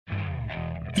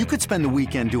You could spend the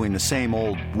weekend doing the same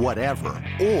old whatever,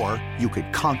 or you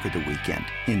could conquer the weekend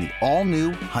in the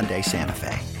all-new Hyundai Santa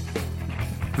Fe.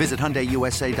 Visit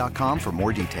HyundaiUSA.com for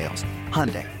more details.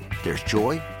 Hyundai, there's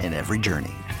joy in every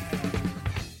journey.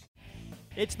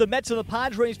 It's the Mets and the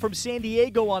Padres from San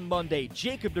Diego on Monday.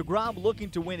 Jacob deGrom looking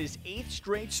to win his 8th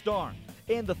straight start.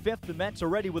 In the 5th, the Mets are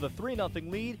ready with a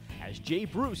 3-0 lead as Jay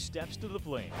Bruce steps to the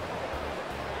plate.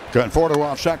 Conforto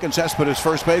off second. Cespedes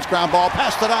first base. Ground ball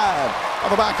past the dive. On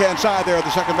the backhand side there, the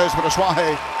second baseman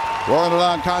Asuaje rolling it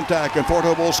on contact.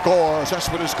 Conforto will score.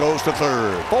 Cespedes goes to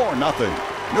third.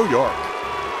 4-0. New York.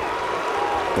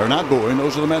 They're not booing.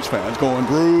 Those are the Mets fans going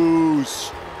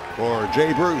Bruce for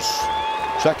Jay Bruce.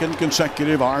 Second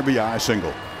consecutive RBI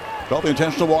single. Felt the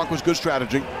intentional walk was good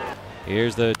strategy.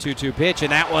 Here's the 2-2 pitch,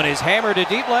 and that one is hammered to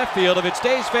deep left field. If it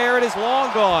stays fair, it is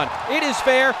long gone. It is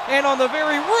fair, and on the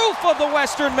very roof of the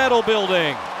Western Metal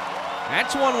Building.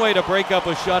 That's one way to break up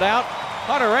a shutout.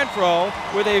 Hunter Renfroe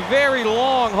with a very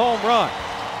long home run.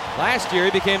 Last year,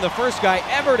 he became the first guy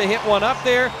ever to hit one up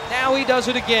there. Now he does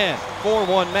it again.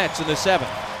 4-1 Mets in the 7th.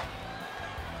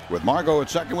 With Margot at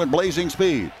second with blazing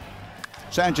speed.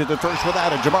 Sanchez at first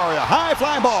without it. Jabari, a high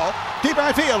fly ball. Deep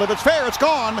right field. If it's fair, it's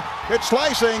gone. It's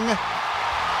slicing.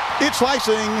 It's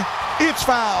slicing. It's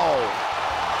foul.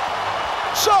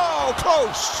 So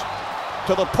close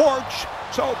to the porch.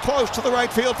 So close to the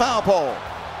right field foul pole.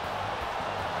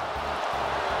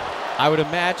 I would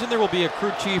imagine there will be a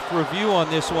crew chief review on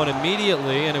this one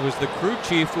immediately, and it was the crew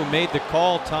chief who made the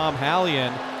call, Tom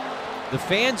Hallion. The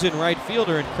fans in right field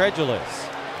are incredulous.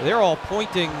 They're all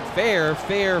pointing fair,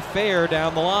 fair, fair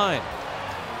down the line.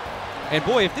 And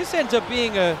boy, if this ends up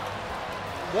being a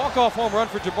walk-off home run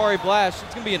for Jabari Blash,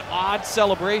 it's going to be an odd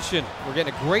celebration. We're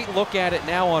getting a great look at it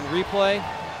now on replay.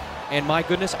 And my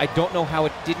goodness, I don't know how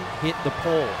it didn't hit the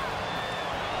pole.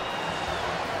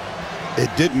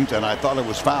 It didn't, and I thought it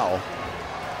was foul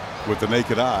with the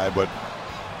naked eye, but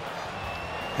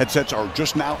headsets are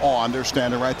just now on. They're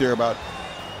standing right there about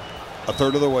a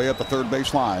third of the way up the third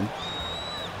base line.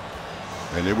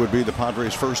 And it would be the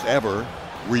Padres' first ever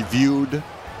reviewed,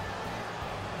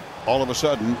 all of a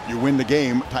sudden, you win the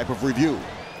game type of review.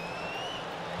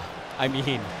 I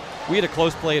mean, we had a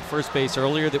close play at first base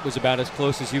earlier that was about as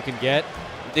close as you can get.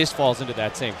 This falls into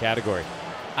that same category.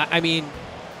 I mean,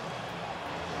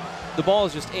 the ball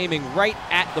is just aiming right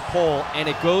at the pole, and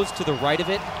it goes to the right of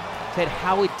it. Ted,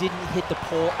 how it didn't hit the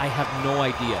pole, I have no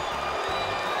idea.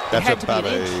 That's about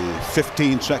a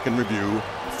 15-second review.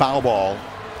 Foul ball.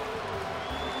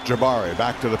 Jabari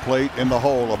back to the plate in the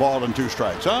hole, a ball and 2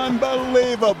 strikes.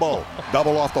 Unbelievable.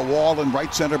 Double off the wall in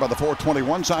right center by the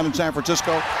 421 sign in San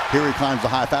Francisco. Here he climbs the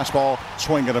high fastball,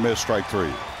 swing and a miss, strike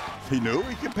 3. He knew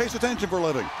he pays attention for a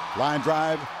living. Line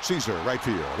drive, Caesar, right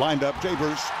field. Lined up, Jay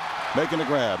Bruce making a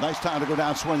grab. Nice time to go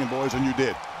down swinging, boys, and you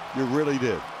did. You really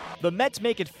did. The Mets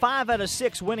make it 5 out of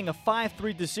 6, winning a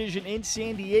 5-3 decision in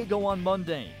San Diego on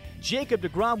Monday. Jacob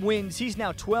deGrom wins. He's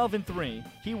now 12-3.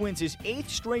 He wins his 8th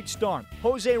straight start.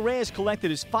 Jose Reyes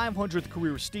collected his 500th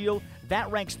career steal.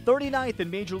 That ranks 39th in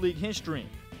Major League history.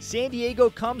 San Diego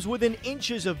comes within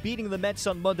inches of beating the Mets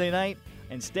on Monday night.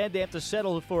 Instead, they have to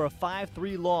settle for a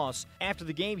 5-3 loss. After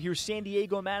the game, here's San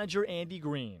Diego manager Andy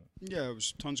Green. Yeah, it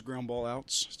was tons of ground ball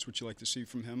outs. That's what you like to see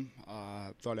from him.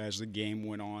 Thought as the game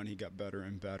went on, he got better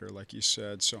and better, like you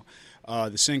said. So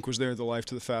the sink was there, the life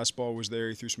to the fastball was there.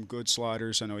 He threw some good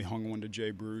sliders. I know he hung one to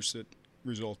Jay Bruce that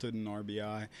resulted in an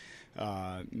RBI.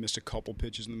 Missed a couple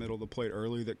pitches in the middle of the plate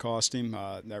early that cost him.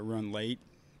 That run late,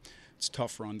 it's a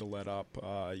tough run to let up.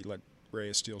 You let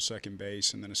Reyes steal second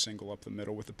base and then a single up the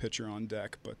middle with the pitcher on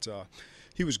deck. But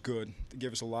he was good. They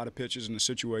gave us a lot of pitches in a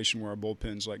situation where our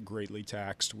bullpen's like greatly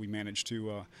taxed. We managed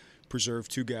to preserve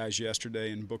 2 guys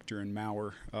yesterday in Buchter and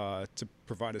Mauer to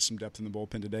provide us some depth in the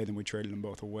bullpen today. Then we traded them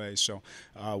both away. So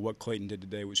what Clayton did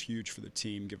today was huge for the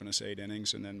team, giving us 8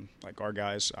 innings. And then like our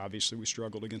guys, obviously we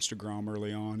struggled against deGrom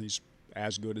early on. He's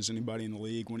as good as anybody in the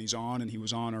league when he's on, and he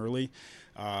was on early.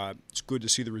 It's good to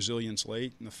see the resilience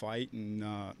late in the fight,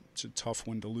 and it's a tough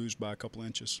one to lose by a couple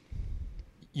inches.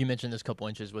 You mentioned this couple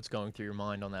inches. What's going through your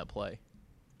mind on that play?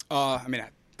 I mean,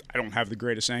 I don't have the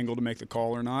greatest angle to make the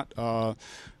call or not.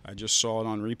 I just saw it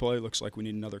on replay. It looks like we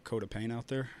need another coat of paint out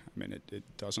there. I mean, it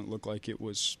doesn't look like it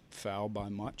was foul by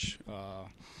much.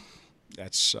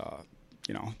 That's a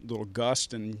little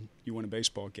gust and you win a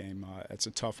baseball game. It's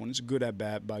a tough one. It's a good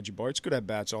at-bat by Jabari. It's good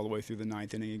at-bats all the way through the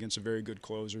 9th inning against a very good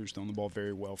closer who's done the ball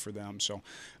very well for them. So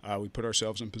we put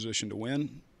ourselves in position to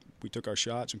win. We took our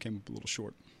shots and came up a little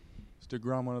short. Is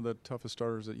deGrom one of the toughest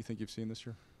starters that you think you've seen this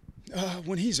year?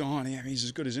 When he's on, he's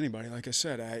as good as anybody. Like I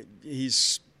said,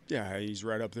 he's Yeah, he's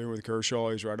right up there with Kershaw.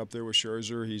 He's right up there with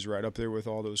Scherzer. He's right up there with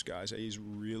all those guys. He's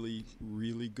really,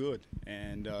 really good.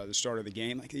 And the start of the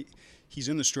game, like he's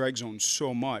in the strike zone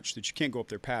so much that you can't go up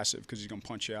there passive because he's going to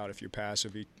punch you out if you're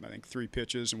passive. I think 3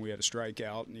 pitches, and we had a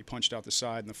strikeout, and he punched out the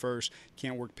side in the first.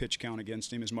 Can't work pitch count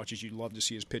against him as much as you'd love to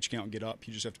see his pitch count get up.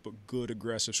 You just have to put good,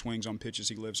 aggressive swings on pitches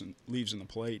he leaves in the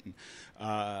plate. And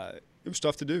it was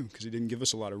tough to do because he didn't give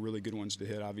us a lot of really good ones to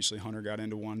hit. Obviously, Hunter got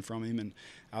into one from him, and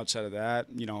outside of that,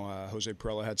 Jose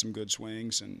Pirela had some good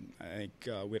swings, and I think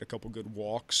we had a couple good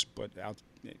walks, but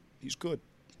he's good.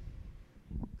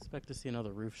 Expect to see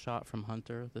another roof shot from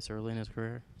Hunter this early in his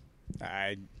career?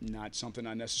 Not something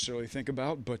I necessarily think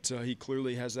about, but he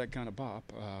clearly has that kind of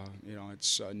bop.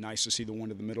 It's nice to see the one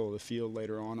to the middle of the field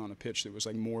later on a pitch that was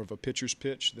like more of a pitcher's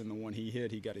pitch than the one he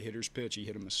hit. He got a hitter's pitch. He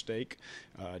hit a mistake.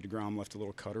 DeGrom left a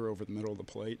little cutter over the middle of the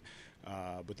plate.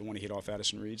 But the one he hit off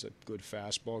Addison Reed's a good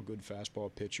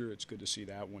fastball pitcher. It's good to see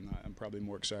that one. I'm probably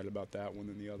more excited about that one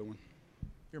than the other one.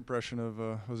 Your impression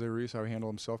of Jose Ruiz, how he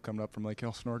handled himself coming up from Lake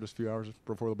Elsinore just a few hours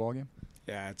before the ballgame?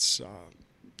 Yeah, it's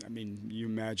you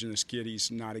imagine this kid, he's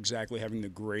not exactly having the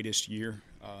greatest year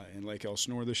in Lake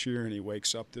Elsinore this year, and he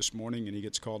wakes up this morning and he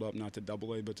gets called up not to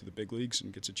Double-A but to the big leagues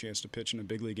and gets a chance to pitch in a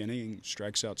big league inning,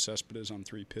 strikes out Cespedes on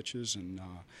 3 pitches, and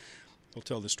he'll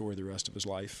tell the story the rest of his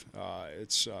life.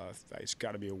 It's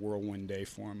got to be a whirlwind day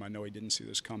for him. I know he didn't see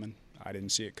this coming. I didn't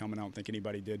see it coming. I don't think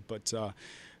anybody did, but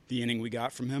the inning we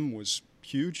got from him was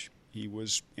huge. He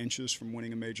was inches from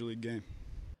winning a major league game.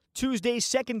 Tuesday's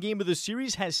second game of the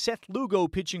series has Seth Lugo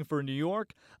pitching for New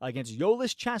York against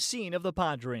Yolis Chacin of the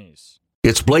Padres.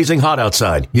 It's blazing hot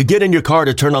outside. You get in your car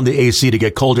to turn on the AC to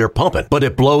get cold air pumping, but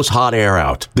it blows hot air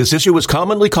out. This issue is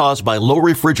commonly caused by low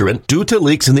refrigerant due to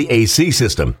leaks in the AC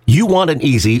system. You want an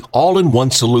easy,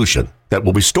 all-in-one solution that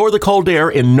will restore the cold air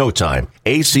in no time.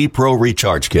 AC Pro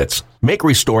Recharge Kits make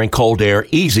restoring cold air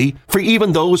easy for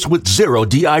even those with zero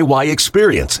DIY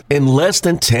experience in less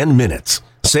than 10 minutes.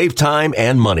 Save time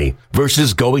and money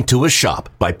versus going to a shop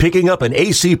by picking up an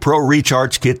AC Pro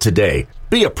Recharge Kit today.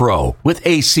 Be a pro with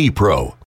AC Pro.